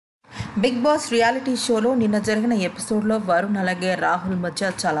Big boss reality షోలో నిన్న జరిగిన ఎపిసోడ్లో వరుణ్ అలాగే రాహుల్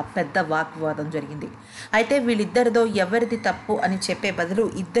మధ్య చాలా పెద్ద వాగ్వివాదం జరిగింది. అయితే వీళ్ళిద్దరిదో ఎవరిది తప్పు అని చెప్పే బదులు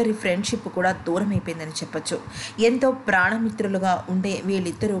ఇద్దరి ఫ్రెండ్షిప్ కూడా దూరం అయిపోయిందని చెప్పొచ్చు. ఎంతో ప్రాణమిత్రులుగా ఉండే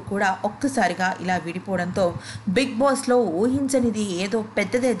వీళ్ళిద్దరూ కూడా ఒక్కసారిగా ఇలా విడిపోవడంతో బిగ్ బాస్లో ఊహించనిది ఏదో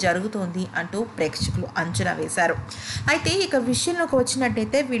పెద్దదే జరుగుతోంది అంటూ ప్రేక్షకులు అంచనా వేశారు. అయితే ఇక విషయంలోకి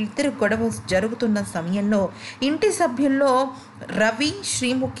వచ్చినట్టయితే వీళ్ళిద్దరు గొడవ జరుగుతున్న సమయంలో ఇంటి సభ్యుల్లో రవి,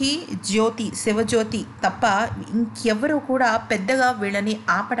 శ్రీముఖి, జ్యోతి, శివజ్యోతి తప్ప ఇంకెవరూ కూడా పెద్దగా వీళ్ళని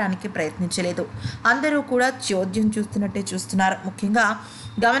ఆపడానికి ప్రయత్నించలేదు. అందరూ కూడా చోద్యం చూస్తున్నట్టే చూస్తున్నారు. ముఖ్యంగా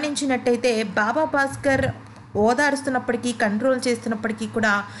గమనించినట్టయితే బాబా భాస్కర్ ఓదారుస్తున్నప్పటికీ, కంట్రోల్ చేస్తున్నప్పటికీ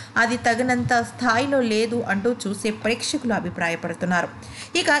కూడా అది తగినంత స్థాయిలో లేదు అంటూ చూసే ప్రేక్షకులు అభిప్రాయపడుతున్నారు.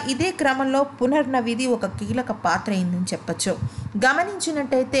 ఇక ఇదే క్రమంలో పునర్నవిది ఒక కీలక పాత్ర అయిందని చెప్పచ్చు.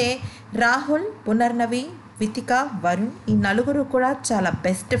 గమనించినట్టయితే రాహుల్, పునర్నవి, వితిక, వరుణ్ ఈ నలుగురు కూడా చాలా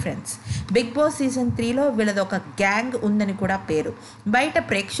best friends. Big boss season 3లో వీళ్ళది ఒక గ్యాంగ్ ఉందని కూడా పేరు. బయట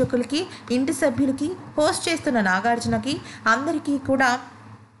ప్రేక్షకులకి, ఇంటి సభ్యులకి, హోస్ట్ చేస్తున్న నాగార్జునకి అందరికీ కూడా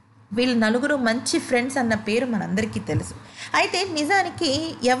వీళ్ళు నలుగురు మంచి ఫ్రెండ్స్ అన్న పేరు మనందరికీ తెలుసు. అయితే నిజానికి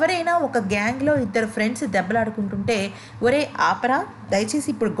ఎవరైనా ఒక గ్యాంగ్లో ఇద్దరు ఫ్రెండ్స్ దెబ్బలాడుకుంటుంటే ఒరే ఆపరా, దయచేసి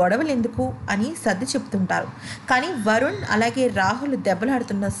ఇప్పుడు గొడవలు ఎందుకు అని సర్ది చెప్తుంటారు. కానీ వరుణ్ అలాగే రాహుల్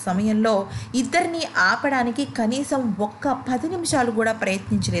దెబ్బలాడుతున్న సమయంలో ఇద్దరిని ఆపడానికి కనీసం ఒక్క 10 నిమిషాలు కూడా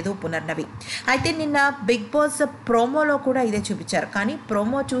ప్రయత్నించలేదు పునర్నవి. అయితే నిన్న బిగ్ బాస్ ప్రోమోలో కూడా ఇదే చూపించారు. కానీ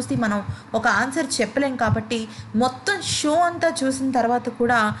ప్రోమో చూసి మనం ఒక ఆన్సర్ చెప్పలేం కాబట్టి మొత్తం షో అంతా చూసిన తర్వాత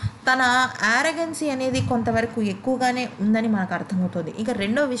కూడా తన యారగెన్సీ అనేది కొంతవరకు ఎక్కువగానే ఉందని మనకు అర్థమవుతుంది. ఇక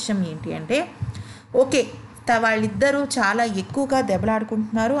రెండో విషయం ఏంటి అంటే, ఓకే వాళ్ళిద్దరూ చాలా ఎక్కువగా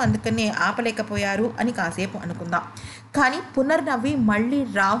దెబ్బలాడుకుంటున్నారు, అందుకనే ఆపలేకపోయారు అని కాసేపు అనుకుందాం. కానీ పునర్నవి మళ్ళీ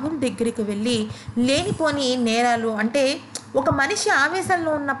రాహుల్ దగ్గరికి వెళ్ళి లేనిపోని నేరాలు, అంటే ఒక మనిషి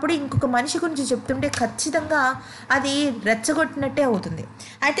ఆవేశంలో ఉన్నప్పుడు ఇంకొక మనిషి గురించి చెప్తుంటే ఖచ్చితంగా అది రెచ్చగొట్టినట్టే అవుతుంది.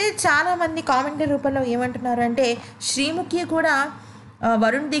 అయితే చాలామంది కామెంటరీ రూపంలో ఏమంటున్నారు అంటే, శ్రీముఖి కూడా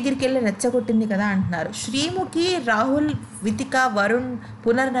వరుణ్ దగ్గరికి వెళ్ళి రెచ్చగొట్టింది కదా అంటున్నారు. శ్రీముఖి, రాహుల్, వితిక, వరుణ్,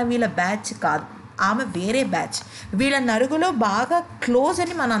 పునర్నవిల బ్యాచ్ కాదు, ఆమె వేరే బ్యాచ్. వీళ్ళ నలుగులో బాగా క్లోజ్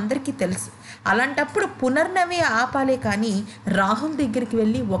అని మనందరికీ తెలుసు. అలాంటప్పుడు పునర్నవి ఆపాలే కానీ రాహుల్ దగ్గరికి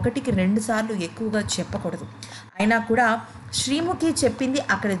వెళ్ళి 1కి 2 సార్లు ఎక్కువగా చెప్పకూడదు. అయినా కూడా శ్రీముఖి చెప్పింది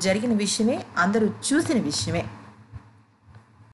అక్కడ జరిగిన విషయమే, అందరూ చూసిన విషయమే.